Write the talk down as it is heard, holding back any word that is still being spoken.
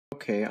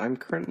Okay, I'm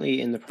currently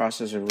in the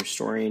process of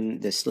restoring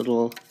this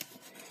little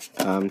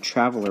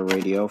Trav-ler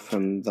radio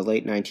from the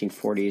late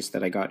 1940s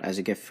that I got as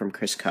a gift from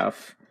Chris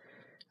Cuff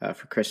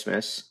for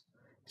Christmas.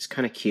 It's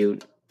kind of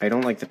cute. I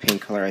don't like the paint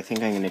color. I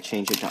think I'm going to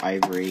change it to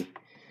ivory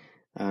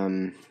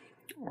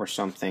or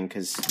something,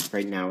 because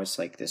right now it's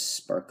like this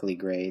sparkly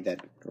gray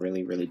that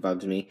really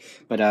bugs me.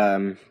 But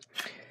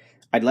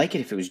I'd like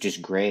it if it was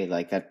just gray,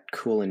 like that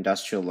cool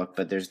industrial look,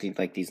 but there's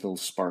like these little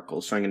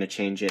sparkles, so I'm going to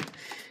change it.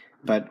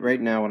 But right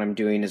now what I'm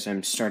doing is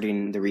I'm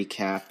starting the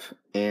recap,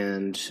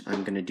 and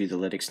I'm going to do the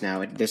lyrics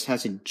now. This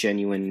has a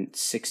genuine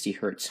 60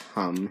 hertz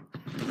hum,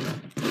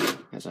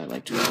 as I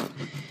like to call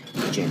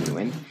it,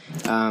 genuine.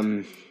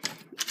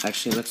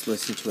 Actually, let's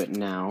listen to it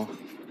now.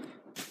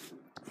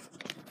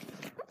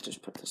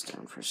 Just put this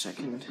down for a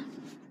second,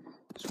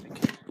 so we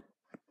can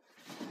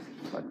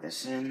plug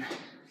this in.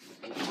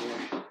 Okay,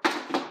 here.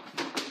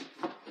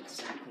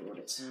 Exactly what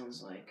it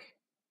sounds like.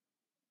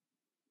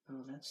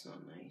 Oh, that's not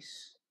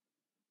nice.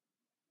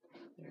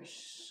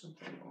 There's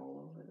something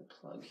all over the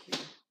plug here.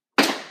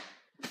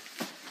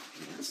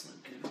 That's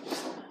not good.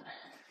 What's that?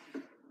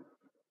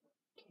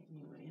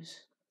 Anyways.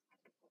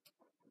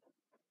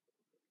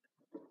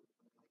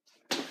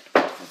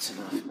 That's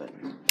enough, but...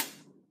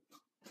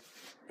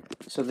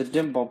 So the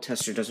dim bulb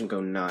tester doesn't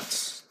go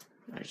nuts.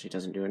 Actually,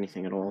 doesn't do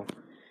anything at all.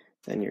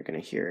 Then you're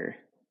going to hear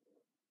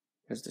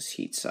as this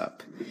heats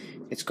up.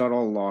 It's got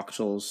all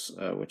loctals,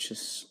 which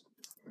is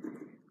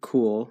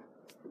cool.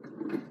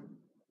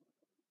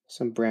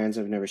 Some brands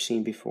I've never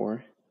seen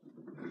before.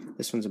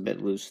 This one's a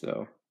bit loose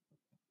though.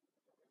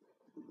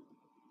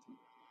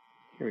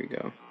 Here we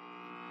go.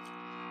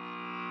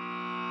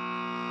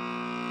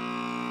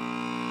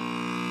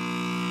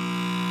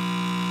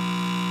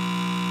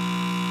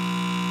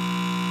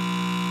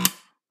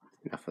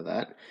 Enough of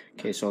that.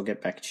 Okay, so I'll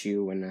get back to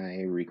you when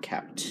I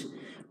recapped,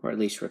 or at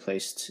least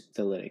replaced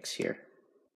the lyrics here.